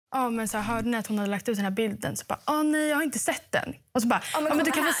Ja, men så hörde ni att hon hade lagt ut den här bilden så bara, nej, jag har inte sett den. Och så bara, men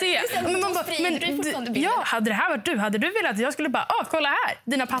du kan få se. Men man bara, hade det här varit du, hade du velat att jag skulle bara, kolla här,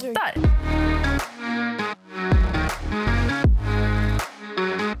 dina pattar.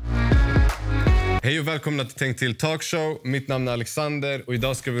 Hej och välkomna till Tänk till talkshow. Mitt namn är Alexander och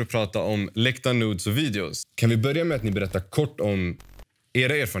idag ska vi prata om läckta nudes och videos. Kan vi börja med att ni berättar kort om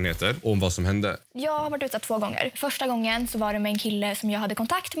era erfarenheter och om vad som hände? Jag har varit utsatt 2 gånger. Första gången så var det med en kille som jag hade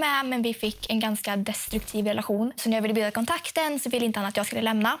kontakt med, men vi fick en ganska destruktiv relation. Så när jag ville bryta kontakten så ville inte han att jag skulle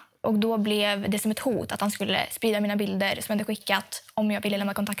lämna. Och då blev det som ett hot att han skulle sprida mina bilder som jag hade skickat om jag ville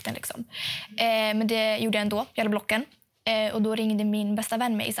lämna kontakten. Liksom. Men det gjorde jag ändå. Jag hade blocken. Och då ringde min bästa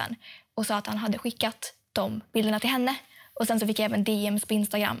vän mig sen och sa att han hade skickat de bilderna till henne. Och sen så fick jag även DMs på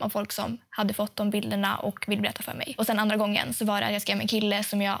Instagram av folk som hade fått de bilderna och ville berätta för mig. Och sen andra gången så var det att jag skrev med en kille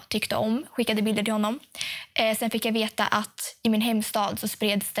som jag tyckte om, skickade bilder till honom. Sen fick jag veta att i min hemstad så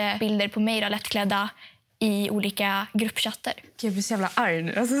spreds det bilder på mig och Läckta i olika gruppchatter. Jag blir så jävla arg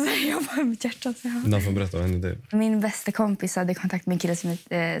nu. Alltså, jag bara mitt hjärta. Någon får berätta, vad hände det? Min bästa kompis hade kontakt med en kille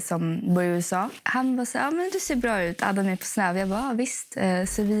som bor i USA. Han var så här, men du ser bra ut. Addade mig på Snap. Jag bara, visst.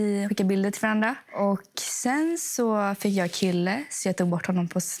 Så vi skickade bilder till varandra. Och sen så fick jag kille, så jag tog bort honom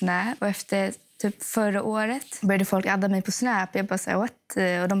på Snap. Och efter typ förra året började folk adda mig på Snap. Jag bara så här, what?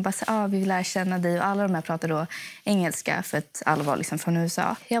 Och de bara så här, vi vill lära känna dig. Och alla de här pratade då engelska för att alla var liksom från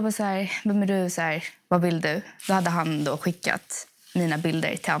USA. Jag bara så här, vem är du? Så här, vad vill du? Då hade han då skickat mina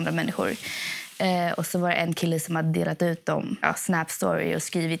bilder till andra människor. Och så var det en kille som hade delat ut dem, Snap story och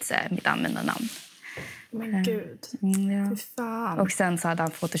skrivit så här, mitt användarnamn. Men gud, ja. Fy fan. Och sen så hade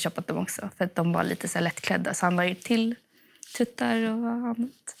han photoshopat dem också för att de var lite så här lättklädda. Så han var ju till tuttar och annat.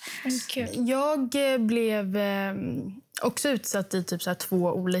 Jag blev också utsatt i typ så här 2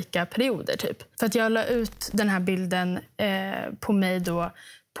 olika perioder. Typ. För att jag la ut den här bilden på mig då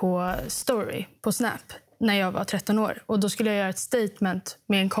på story, på Snap, när jag var 13 år. Och då skulle jag göra ett statement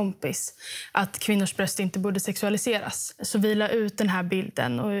med en kompis att kvinnors bröst inte borde sexualiseras. Så vi la ut den här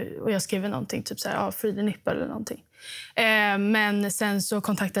bilden och jag skrev någonting, typ så här, free the nipple eller någonting. Men sen så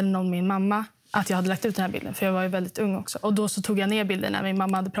kontaktade någon min mamma att jag hade lagt ut den här bilden, för jag var ju väldigt ung också. Och då så tog jag ner bilden när min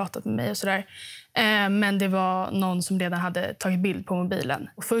mamma hade pratat med mig och sådär. Men det var någon som redan hade tagit bild på mobilen.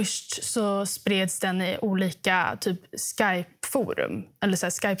 Och först så spreds den i olika typ Skype-forum, eller så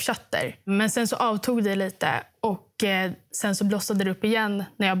här Skype-chatter. Men sen så avtog det lite och sen så blossade det upp igen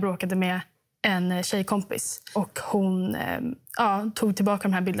när jag bråkade med en tjejkompis. Och hon tog tillbaka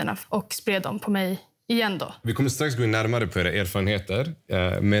de här bilderna och spred dem på mig igen då. Vi kommer strax gå in närmare på era erfarenheter.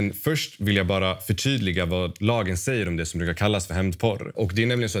 Men först vill jag bara förtydliga vad lagen säger om det som brukar kallas för hämndporr. Och det är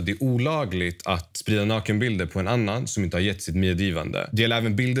nämligen så att det är olagligt att sprida nakenbilder på en annan som inte har gett sitt medgivande. Det gäller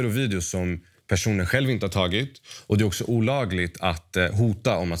även bilder och videos som personen själv inte har tagit. Och det är också olagligt att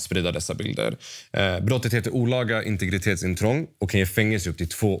hota om att sprida dessa bilder. Brottet heter olaga integritetsintrång och kan ge fängelse upp till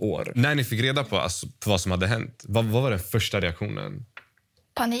 2 år. När ni fick reda på vad som hade hänt, vad var den första reaktionen?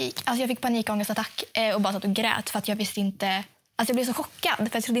 Panik. Alltså jag fick panikångestattack och bara satt och grät för att jag visste inte... Alltså jag blev så chockad för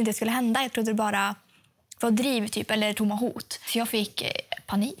jag trodde inte det skulle hända. Jag trodde det bara var driv typ, eller tomma hot. Så jag fick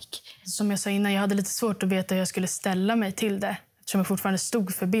panik. Som jag sa innan, jag hade lite svårt att veta hur jag skulle ställa mig till det. Eftersom jag fortfarande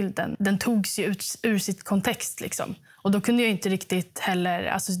stod för bilden. Den togs ju ut ur sitt kontext liksom. Och då kunde jag inte riktigt heller...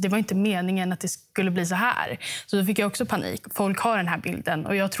 Alltså det var inte meningen att det skulle bli så här. Så då fick jag också panik. Folk har den här bilden.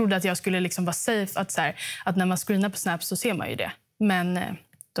 Och jag trodde att jag skulle liksom vara safe. Att när man screenar på Snap så ser man ju det. Men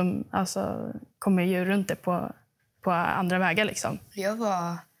de kommer ju runt det på andra vägar. Liksom.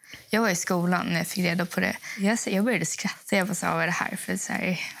 Jag var i skolan när jag fick reda på det. Jag började skratta. Jag bara sa, vad är det här? För så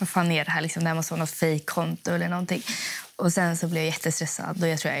här, vad fan är det här? Liksom, det måste vara något fake-konto eller någonting. Och sen så blev jag jättestressad. Och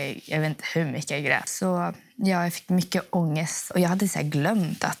jag vet inte hur mycket jag grät. Så jag fick mycket ångest. Och jag hade så här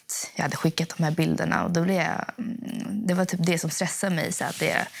glömt att jag hade skickat de här bilderna. Och då blev det var typ det som stressade mig. Så att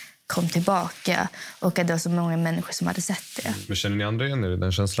det kom tillbaka och att det var så många människor som hade sett det. Men känner ni andra igen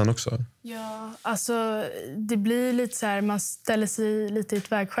den känslan också? Ja, alltså det blir lite så här, man ställer sig lite i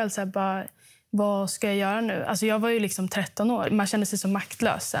ett vägskäl så här, bara, vad ska jag göra nu? Alltså jag var ju liksom 13 år. Man kände sig så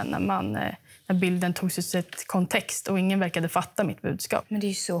maktlös sen när bilden togs ut sitt kontext och ingen verkade fatta mitt budskap. Men det är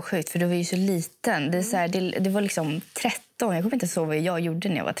ju så sjukt för du var ju så liten. Det är så här, det var liksom 13. Jag kommer inte ihåg vad jag gjorde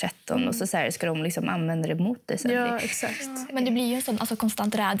när jag var 13 och så här, ska de liksom använda det mot dig sen. Ja, exakt. Men det blir ju en sån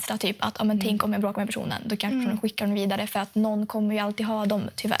konstant rädsla typ att tänk om jag bråkar med personen, då kan personen skicka den vidare för att någon kommer ju alltid ha dem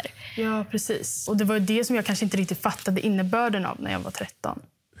tyvärr. Ja, precis. Och det var det som jag kanske inte riktigt fattade innebörden av när jag var 13.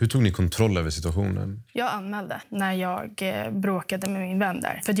 Hur tog ni kontroll över situationen? Jag anmälde när jag bråkade med min vän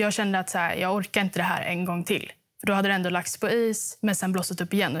där. För att jag kände att jag orkar inte det här en gång till. För då hade det ändå lagts på is, men sen blossat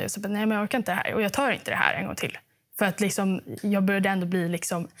upp igen. Och jag sa, nej men jag orkar inte det här. Och jag tar inte det här en gång till. För att liksom, jag började ändå bli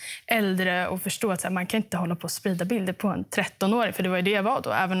liksom äldre och förstå att så här, man kan inte hålla på att sprida bilder på en 13-åring. För det var ju det jag var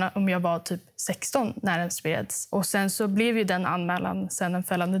då, även om jag var typ 16 när den spreds. Och sen så blev ju den anmälan sen en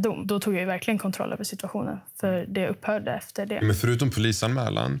fällande dom. Då tog jag ju verkligen kontroll över situationen. För det upphörde efter det. Men förutom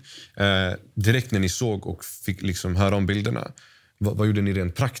polisanmälan, direkt när ni såg och fick liksom höra om bilderna, vad gjorde ni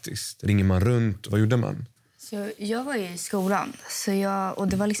rent praktiskt? Ringer man runt? Vad gjorde man? Så jag var ju i skolan, och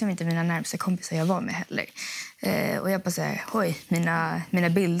det var liksom inte mina närmaste kompisar jag var med heller. Och jag bara så här, oj, mina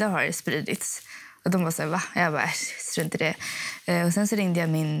bilder har spridits. Och de var så här, va? Jag bara, strunt i det. Och sen så ringde jag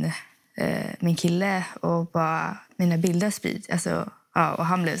min kille och bara, mina bilder sprids. Alltså, ja, och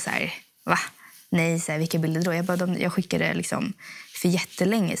han blev så här, va? Nej, så här, vilka bilder då? Jag skickade liksom för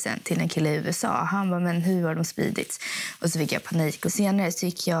jättelänge sedan till en kille i USA. Han bara, men hur har de spridits? Och så fick jag panik. Och senare så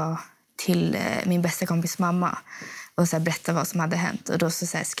gick jag till min bästa kompis mamma och så här berättade vad som hade hänt. Och då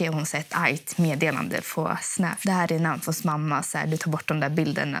så här skrev hon så här ett argt meddelande på Snap. Det här är namn hos mamma, så här, du tar bort de där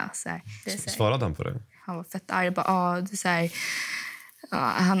bilderna. Så här. Svarade han på det? Han var fett arg. Bara, så här,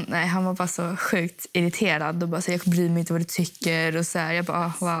 han var bara så sjukt irriterad och bara så här, jag bryr mig inte vad du tycker och så här, jag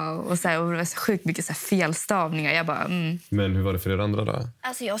bara wow och så här, och det var så sjukt mycket så här felstavningar. Jag bara Men hur var det för er andra då?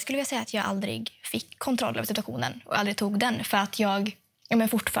 Alltså jag skulle vilja säga att jag aldrig fick kontroll över situationen och aldrig tog den, för att jag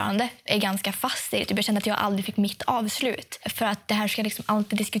fortfarande är ganska fast i det. Jag kände att jag aldrig fick mitt avslut. För att det här ska liksom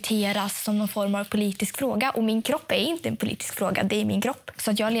alltid diskuteras som någon form av politisk fråga. Och min kropp är inte en politisk fråga, det är min kropp.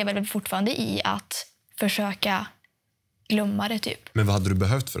 Så att jag lever väl fortfarande i att försöka glömma det typ. Men vad hade du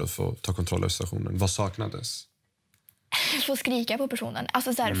behövt för att få ta kontroll över situationen? Vad saknades? Få skrika på personen.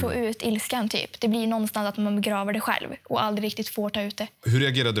 Alltså så här, få ut ilskan typ. Det blir någonstans att man begraver det själv och aldrig riktigt får ta ut det. Hur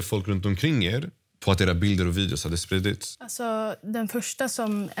reagerade folk runt omkring er på att era bilder och videos hade spridits? Alltså, den första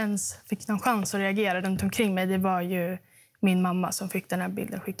som ens fick någon chans att reagera runt omkring mig, det var ju min mamma som fick den här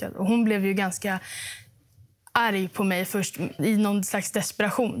bilden skickad. Och hon blev ju ganska arg på mig först i någon slags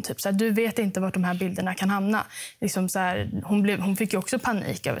desperation. Typ. Så här, du vet inte vart de här bilderna kan hamna. Liksom så här, hon fick ju också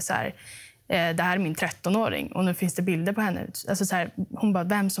panik över så här, det här är min 13-åring och nu finns det bilder på henne. Alltså så här, hon bara,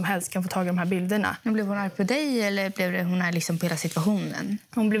 vem som helst kan få tag i de här bilderna. Men blev hon arg på dig eller blev hon arg liksom på hela situationen?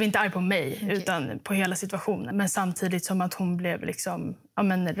 Hon blev inte arg på mig utan på hela situationen. Men samtidigt som att hon blev liksom,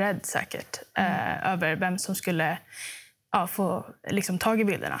 rädd säkert över vem som skulle få liksom, tag i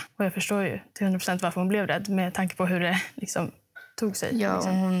bilderna. Och jag förstår ju till 100% varför hon blev rädd med tanke på hur det liksom, tog sig. Ja,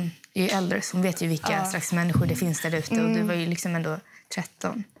 liksom. och hon är ju äldre så hon vet ju vilka slags människor det finns där ute. Och du var ju liksom ändå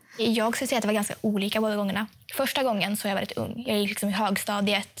 13. Jag skulle säga att det var ganska olika båda gångerna. Första gången så var jag väldigt ung. Jag gick liksom i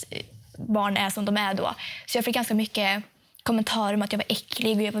högstadiet. Barn är som de är då. Så jag fick ganska mycket kommentarer om att jag var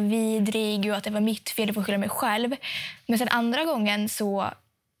äcklig och jag var vidrig och att det var mitt fel att få skylla mig själv. Men sen andra gången så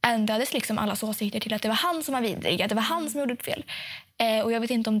ändrades liksom allas åsikter till att det var han som var vidrig, att det var han som gjorde ett fel. Och jag vet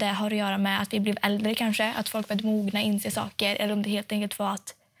inte om det har att göra med att vi blev äldre kanske, att folk var mogna, inse saker, eller om det helt enkelt var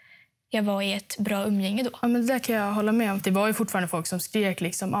att jag var i ett bra umgänge då. Ja, men det där kan jag hålla med om. Det var ju fortfarande folk som skrek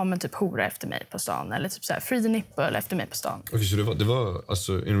liksom, typ hora efter mig på stan. Eller typ så här, free the nipple efter mig på stan. Okej, så det var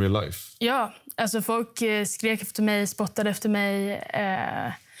alltså in real life? Ja, alltså folk skrek efter mig, spottade efter mig.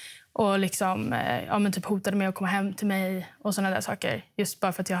 Och liksom, typ hotade mig att komma hem till mig och såna där saker. Just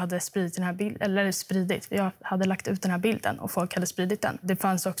bara för att jag hade spridit den här bilden. Eller spridit, jag hade lagt ut den här bilden och folk hade spridit den. Det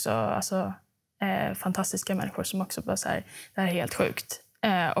fanns också fantastiska människor som också var så här, det här är helt sjukt.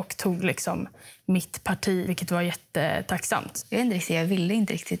 Och tog liksom mitt parti, vilket var jättetacksamt. Jag ville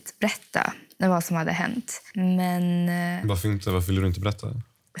inte riktigt berätta vad som hade hänt. Men Varför inte? Varför ville du inte berätta?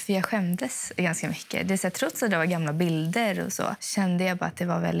 För jag skämdes ganska mycket. Det är så här, trots att det var gamla bilder och så kände jag bara att det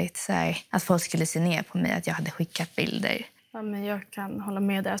var väldigt så här, att folk skulle se ner på mig att jag hade skickat bilder. Ja, men jag kan hålla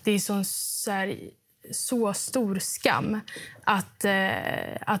med dig. Det är så stor skam att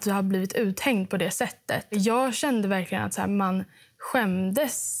du har blivit uthängd på det sättet. Jag kände verkligen att så här, man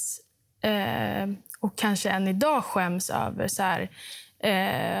skämdes och kanske än idag skäms över så här,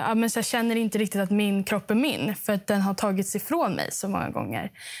 jag känner inte riktigt att min kropp är min för att den har tagits ifrån mig så många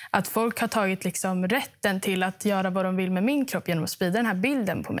gånger. Att folk har tagit liksom rätten till att göra vad de vill med min kropp genom att sprida den här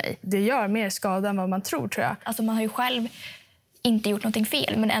bilden på mig. Det gör mer skada än vad man tror jag. Alltså man har ju själv inte gjort någonting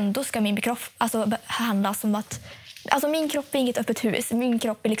fel, men ändå ska min kropp behandlas som att min kropp är inget öppet hus. Min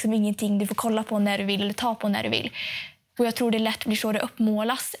kropp är liksom ingenting du får kolla på när du vill eller ta på när du vill. Och jag tror det lätt blir så det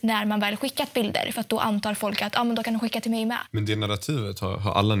uppmålas när man väl skickat bilder. För att då antar folk att då kan de skicka till mig med. Men det narrativet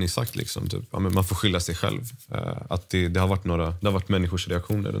har alla ni sagt liksom, typ, man får skylla sig själv. Att det har varit människors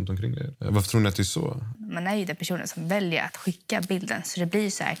reaktioner runt omkring det. Varför tror ni att det är så? Man är ju den personen som väljer att skicka bilden. Så det blir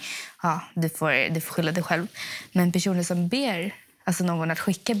så här, du får skylla dig själv. Men personen som ber någon att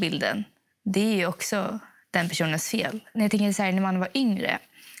skicka bilden, det är ju också den personens fel. När jag tänker så här, när man var yngre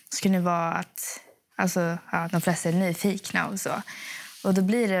skulle det vara att Alltså, ja, de flesta är nyfikna och så. Och då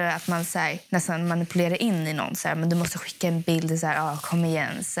blir det att man så här, nästan manipulerar in i någon. Så här, men du måste skicka en bild så här, kom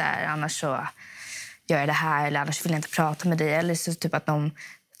igen, så här, annars så gör jag det här. Eller annars vill jag inte prata med dig. Eller så typ att de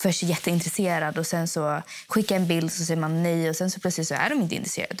först är jätteintresserad och sen så skickar en bild så säger man nej. Och sen så plötsligt så är de inte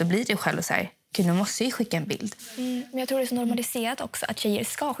intresserade. Då blir det själv så här, gud, nu måste jag skicka en bild. Men jag tror det är så normaliserat också att tjejer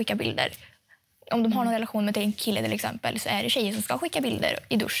ska skicka bilder. Om de har någon relation med en kille till exempel så är det tjejer som ska skicka bilder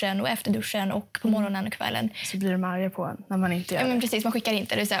i duschen och efter duschen och på morgonen och kvällen. Så blir de arga på en när man inte gör det. Men precis, man skickar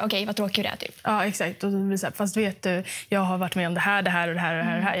inte. Det är så här, okej, vad tråkigt det är typ. Ja, exakt. Och då blir det så här, fast vet du, jag har varit med om det här och det här och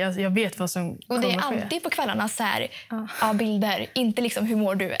det här. Jag vet vad som kommer Och det är att ske. alltid på kvällarna så här, bilder. Inte liksom hur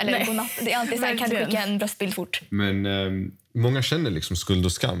mår du eller godnatt. Det är alltid så här, kan du skicka en bröstbild fort? Men många känner liksom skuld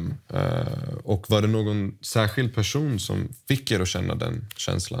och skam. Och var det någon särskild person som fick er att känna den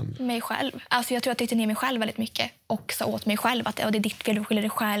känslan? Mig själv. Alltså jag tror att jag tyckte ner mig själv väldigt mycket. Och sa åt mig själv att det är ditt fel, du skyller dig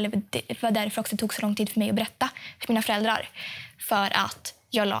själv. Det var därför också det tog så lång tid för mig att berätta för mina föräldrar. För att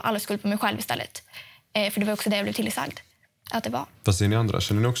jag la alla skuld på mig själv istället. För det var också det jag blev tillsagd att det var. Vad säger ni andra?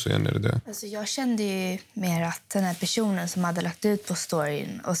 Känner ni också igen er i det? Alltså jag kände ju mer att den här personen som hade lagt ut på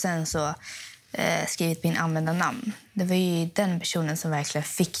storyn och sen så skrivit min användarnamn. Det var ju den personen som verkligen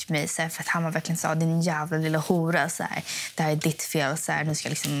fick mig så här, för att han var verkligen sa din jävla lilla hora så här, det här är ditt fel så här, nu ska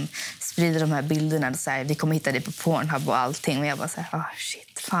jag liksom sprida de här bilderna så här, vi kommer hitta det på Pornhub och allting och jag bara så här,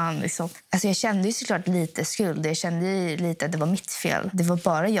 shit fan liksom. Alltså jag kände ju såklart lite skuld. Jag kände ju lite att det var mitt fel. Det var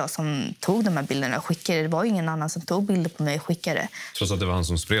bara jag som tog de här bilderna och skickade. Det var ingen annan som tog bilder på mig och skickade. Trots att det var han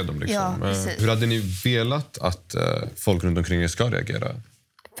som spred dem liksom. Ja, precis. Hur hade ni velat att folk runt omkring er ska reagera?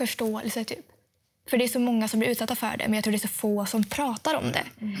 Förståelse typ. För det är så många som blir utsatta för det, men jag tror det är så få som pratar om det.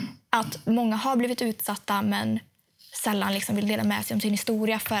 Att många har blivit utsatta men sällan liksom vill dela med sig om sin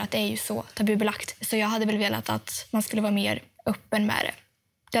historia för att det är ju så tabubelagt. Så jag hade väl velat att man skulle vara mer öppen med det.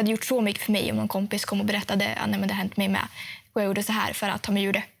 Det hade gjort så mycket för mig om någon kompis kom och berättade att det hänt mig med. Och jag gjorde så här för att ta mig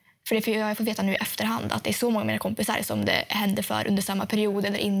ur det. För jag har fått veta nu i efterhand att det är så många av mina kompisar som det hände för under samma period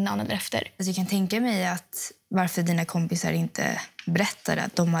eller innan eller efter. Alltså jag kan tänka mig att varför dina kompisar inte berättade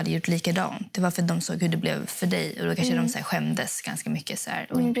att de hade gjort likadant. Det var för att de såg hur det blev för dig och då kanske de så här skämdes ganska mycket. Så här,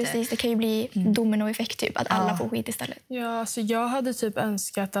 och inte... Precis, det kan ju bli dominoeffekt typ, att alla får skit istället. Ja, så jag hade typ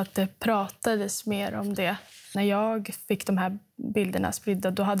önskat att det pratades mer om det. När jag fick de här bilderna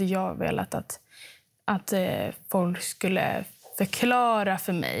spridda, då hade jag velat att folk skulle förklara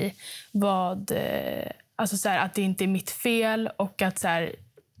för mig vad, alltså så här, att det inte är mitt fel och att så här,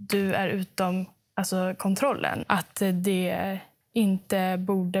 du är utom kontrollen. Att det inte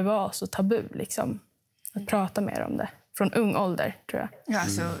borde vara så tabu liksom, att prata mer om det. Från ung ålder, tror jag. Ja,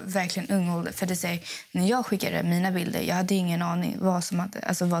 alltså verkligen ung ålder. För det säger, när jag skickade mina bilder, jag hade ingen aning vad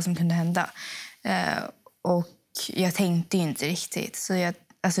som kunde hända. Och jag tänkte inte riktigt. Så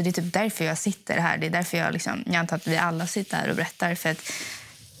alltså det är typ därför jag sitter här. Det är därför jag antar att vi alla sitter här och berättar. För att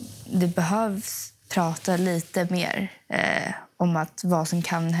det behövs prata lite mer om vad som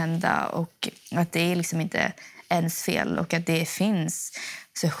kan hända. Och att det är liksom inte ens fel. Och att det finns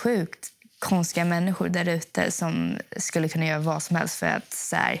så sjukt konstiga människor där ute som skulle kunna göra vad som helst för att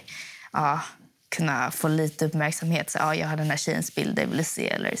så här, kunna få lite uppmärksamhet. Så, jag har den här tjejens bilder, vill se.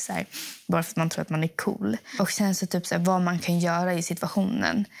 Eller så här, bara för att man tror att man är cool. Och sen så typ så här, vad man kan göra i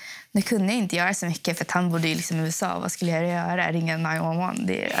situationen. Det kunde jag inte göra så mycket för att han bodde i USA. Vad skulle jag göra? Ringa 911?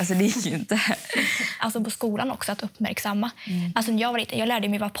 Det gick ju inte. Alltså på skolan också att uppmärksamma. Alltså när jag var liten, jag lärde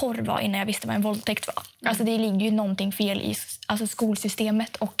mig vad porr var innan jag visste vad en våldtäkt var. Alltså det ligger ju någonting fel i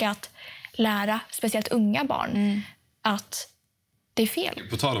skolsystemet och att lära speciellt unga barn att det är fel.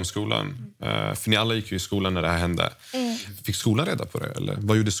 På tal om skolan, för ni alla gick ju i skolan när det här hände. Fick skolan reda på det? Eller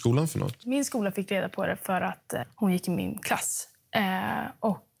vad gjorde skolan för något? Min skola fick reda på det för att hon gick i min klass.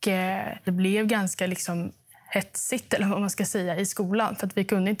 Och det blev ganska hetsigt, eller vad man ska säga, i skolan. För att vi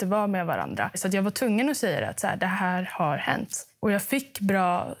kunde inte vara med varandra. Så att jag var tvungen att säga att så här, det här har hänt. Och jag fick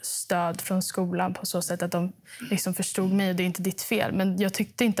bra stöd från skolan på så sätt att de förstod mig och det är inte ditt fel. Men jag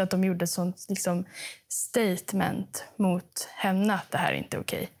tyckte inte att de gjorde ett sånt statement mot henne att det här är inte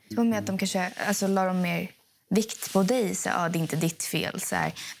okej. Det var med att de kanske la dem mer vikt på dig. Så, det är inte ditt fel. Så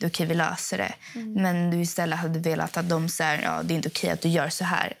här, det är okej, vi löser det. Men du istället hade velat att de sa det är inte okej att du gör så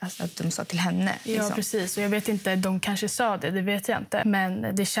här. Alltså, att de sa till henne. Ja, precis. Och jag vet inte, de kanske sa det vet jag inte.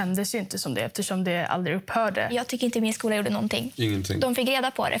 Men det kändes ju inte som det eftersom det aldrig upphörde. Jag tycker inte min skola gjorde någonting. Ingenting. De fick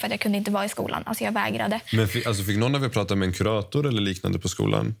reda på det för att jag kunde inte vara i skolan. Alltså jag vägrade. Men fick någon av er prata med en kurator eller liknande på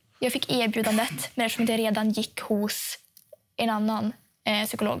skolan? Jag fick erbjudandet, men eftersom jag redan gick hos en annan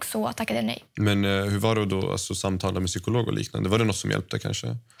psykolog så tackade jag nej. Men hur var det då alltså, samtala med psykolog och liknande? Var det något som hjälpte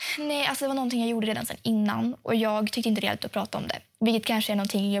kanske? Nej, alltså det var någonting jag gjorde redan sedan innan och jag tyckte inte det hjälpte att prata om det. Vilket kanske är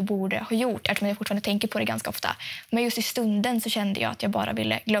någonting jag borde ha gjort eftersom jag fortfarande tänker på det ganska ofta. Men just i stunden så kände jag att jag bara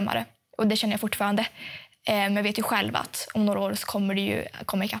ville glömma det. Och det känner jag fortfarande. Men jag vet ju själv att om några år så kommer det ju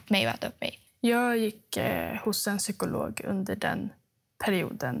komma ikapp mig och äta upp mig. Jag gick hos en psykolog under den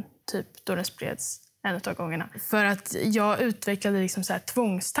perioden, typ då det spreds en av gångerna. För att jag utvecklade liksom så här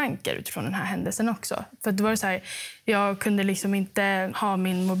tvångstankar utifrån den här händelsen också. För det var så här, jag kunde liksom inte ha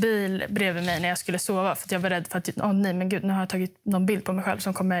min mobil bredvid mig när jag skulle sova. För att jag var rädd för att, nej men gud, nu har jag tagit någon bild på mig själv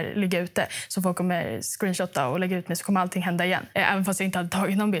som kommer ligga ute. Så folk kommer screenshotta och lägga ut mig så kommer allting hända igen. Även fast jag inte hade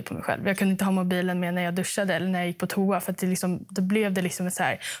tagit någon bild på mig själv. Jag kunde inte ha mobilen med när jag duschade eller när jag gick på toa. För att då blev det liksom så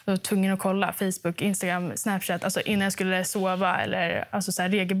här, jag var tvungen att kolla Facebook, Instagram, Snapchat. Alltså innan jag skulle sova eller alltså så här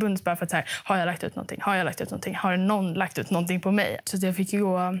regelbundet bara för att så här, har jag lagt ut någonting? Har jag lagt ut någonting? Har någon lagt ut någonting på mig? Så jag fick ju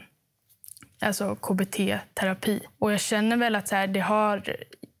gå alltså KBT-terapi. Och jag känner väl att så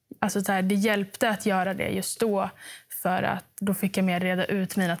här, det hjälpte att göra det just då. För att då fick jag mer reda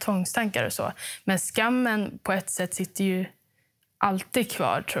ut mina tvångstankar och så. Men skammen på ett sätt sitter ju alltid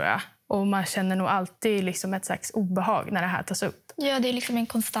kvar tror jag. Och man känner nog alltid liksom ett slags obehag när det här tas upp. Ja, det är liksom en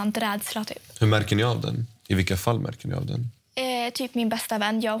konstant rädsla typ. Hur märker ni av den? I vilka fall märker ni av den? Typ min bästa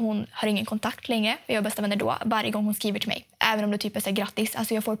vän, hon har ingen kontakt längre. Jag är bästa vänner då, varje gång hon skriver till mig. Även om det typ är så här, grattis.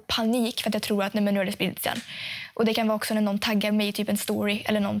 Alltså jag får panik för att jag tror att nu är det spridit sen. Och det kan vara också när någon taggar mig typ en story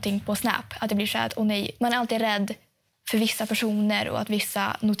eller någonting på Snap. Att det blir så här att, nej. Man är alltid rädd för vissa personer och att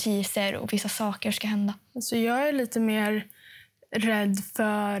vissa notiser och vissa saker ska hända. Så jag är lite mer rädd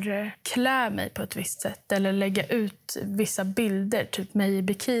för klä mig på ett visst sätt eller lägga ut vissa bilder, typ mig i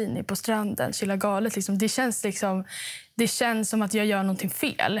bikini på stranden, chilla galet liksom. Det känns som att jag gör någonting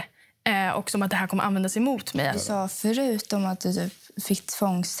fel och som att det här kommer användas emot mig. Du sa förut om att du typ fick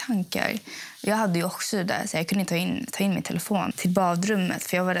tvångstankar. Jag hade ju också det där, så jag kunde inte ta in min telefon till badrummet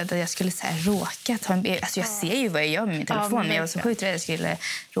för jag var rädd att jag skulle så här, råka ta en bild. Alltså jag ser ju vad jag gör med min telefon, men jag var så sjukt rädd att jag skulle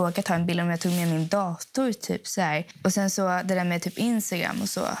råka ta en bild om jag tog med min dator typ så här. Och sen så det där med typ Instagram och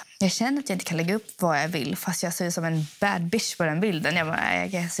så. Jag känner att jag inte kan lägga upp vad jag vill fast jag ser ut som en bad bitch på den bilden. Jag bara,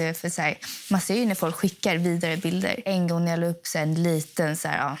 för så här, man ser ju när folk skickar vidare bilder. En gång när jag la upp så här, en liten så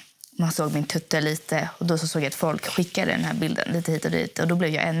här, ja, man såg min tutte lite och då så såg jag att folk skickade den här bilden lite hit och dit och då blev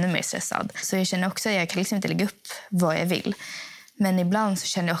jag ännu mer stressad. Så jag känner också att jag kan liksom inte lägga upp vad jag vill. Men ibland så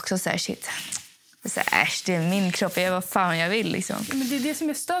känner jag också så här, shit, det är min kropp, jag gör vad fan jag vill liksom. Men det är det som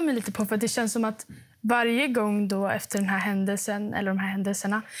jag stör mig lite på för att det känns som att varje gång då efter den här händelsen eller de här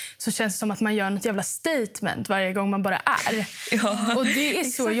händelserna så känns det som att man gör något jävla statement varje gång man bara är. Ja, och det är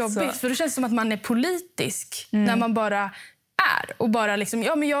så jobbigt för då känns det som att man är politisk när man bara är och bara liksom,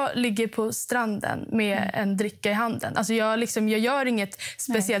 ja men jag ligger på stranden med en dricka i handen. Alltså jag gör inget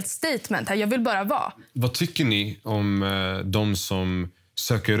speciellt statement här, jag vill bara vara. Vad tycker ni om de som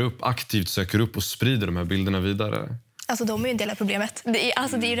aktivt söker upp och sprider de här bilderna vidare? Alltså de är ju en del av problemet. Det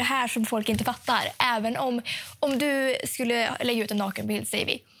är det här som folk inte fattar. Även om du skulle lägga ut en nakenbild, säger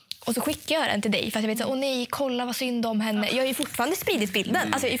vi. Och så skickar jag den till dig för att jag vet så, nej, kolla vad synd om henne. Jag är ju fortfarande spridit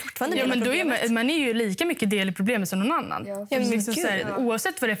bilden. Alltså jag är fortfarande del av problemet. Man är ju lika mycket del i problemet som någon annan. Ja, liksom så här,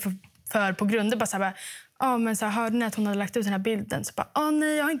 oavsett vad det är för på grunder bara så här, men så här, hörde ni att hon hade lagt ut den här bilden så bara,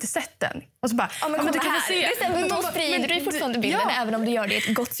 nej jag har inte sett den. Och så bara, men du kan se. Då sprider du fortfarande bilden även om du gör det i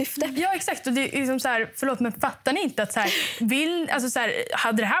ett gott syfte. Ja exakt och det är liksom så här, förlåt men fattar ni inte att så här,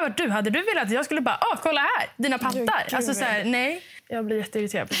 hade det här varit du, hade du velat att jag skulle bara, kolla här, dina pattar. Alltså så här, nej. Jag blir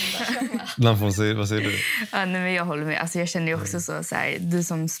jätteirriterad på det där. Vad säger du? Ja, nej, men jag håller med. Alltså, jag känner ju också så här, du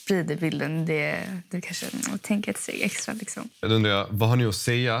som sprider bilden, du kanske tänker ett steg extra. Liksom. Jag undrar, vad har ni att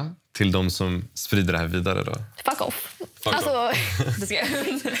säga till de som sprider det här vidare då? Fuck off. Det ska jag.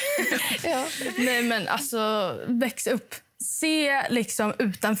 Ja. Nej men alltså, väx upp. Se liksom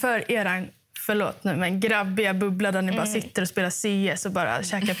utanför eran, förlåt nu, men grabbiga bubbla där ni bara sitter och spelar CS och bara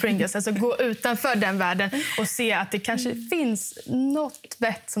käkar Pringles. Alltså gå utanför den världen och se att det kanske finns något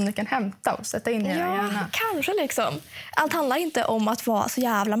vett som ni kan hämta och sätta in i era hjärna. Kanske liksom. Allt handlar inte om att vara så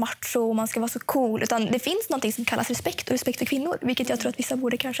jävla macho och man ska vara så cool, utan det finns något som kallas respekt och respekt för kvinnor, vilket jag tror att vissa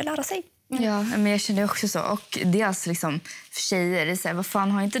borde kanske lära sig. Ja, men jag känner också så. Och det är alltså liksom för tjejer, det är så här, vad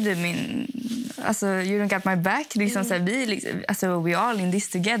fan har inte du min, alltså you don't got my back liksom, så här, vi liksom, alltså we all in this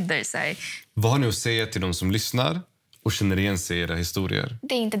together så här. Vad har ni att säga till de som lyssnar och känner igen sig i era historier?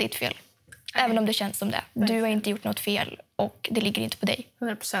 Det är inte ditt fel. Även om det känns som det. Du har inte gjort något fel och det ligger inte på dig.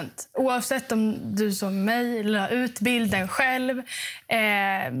 100%. Oavsett om du som mig la ut bilden själv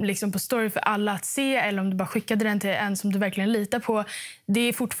liksom på story för alla att se eller om du bara skickade den till en som du verkligen litar på. Det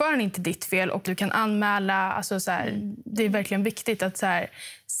är fortfarande inte ditt fel och du kan anmäla. Alltså, så här, det är verkligen viktigt att så här,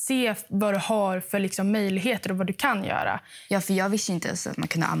 se vad du har för liksom, möjligheter och vad du kan göra. Ja, för jag visste inte ens att man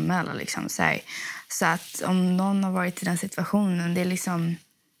kunde anmäla. Liksom, så att om någon har varit i den situationen, det är liksom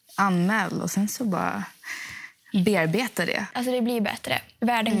anmäl och sen så bara bearbeta det. Alltså det blir bättre.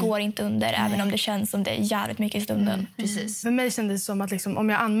 Världen går inte under även om det känns som det är jävligt mycket i stunden. Precis. För mig kändes det som att liksom, om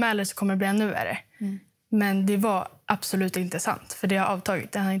jag anmäler så kommer det bli ännu värre. Men det var absolut inte sant. För det har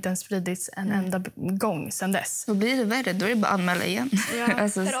avtagit. Det har inte ens spridits en enda gång sedan dess. Då blir det värre. Då är det bara att anmäla igen. Ja,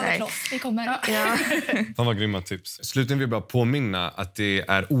 alltså, vi kommer. Ja. Fan vad grymma tips. Slutligen vill jag bara påminna att det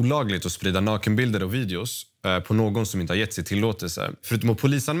är olagligt att sprida nakenbilder och videos på någon som inte har gett sig tillåtelse. Förutom att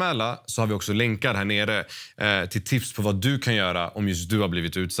polisanmäla så har vi också länkar här nere till tips på vad du kan göra om just du har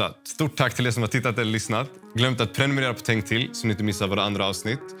blivit utsatt. Stort tack till er som har tittat eller lyssnat. Glöm inte att prenumerera på Tänk till så ni inte missar våra andra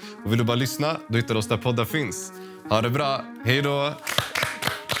avsnitt. Och vill du bara lyssna, då hittar du oss där poddar finns. Ha det bra. Hej då!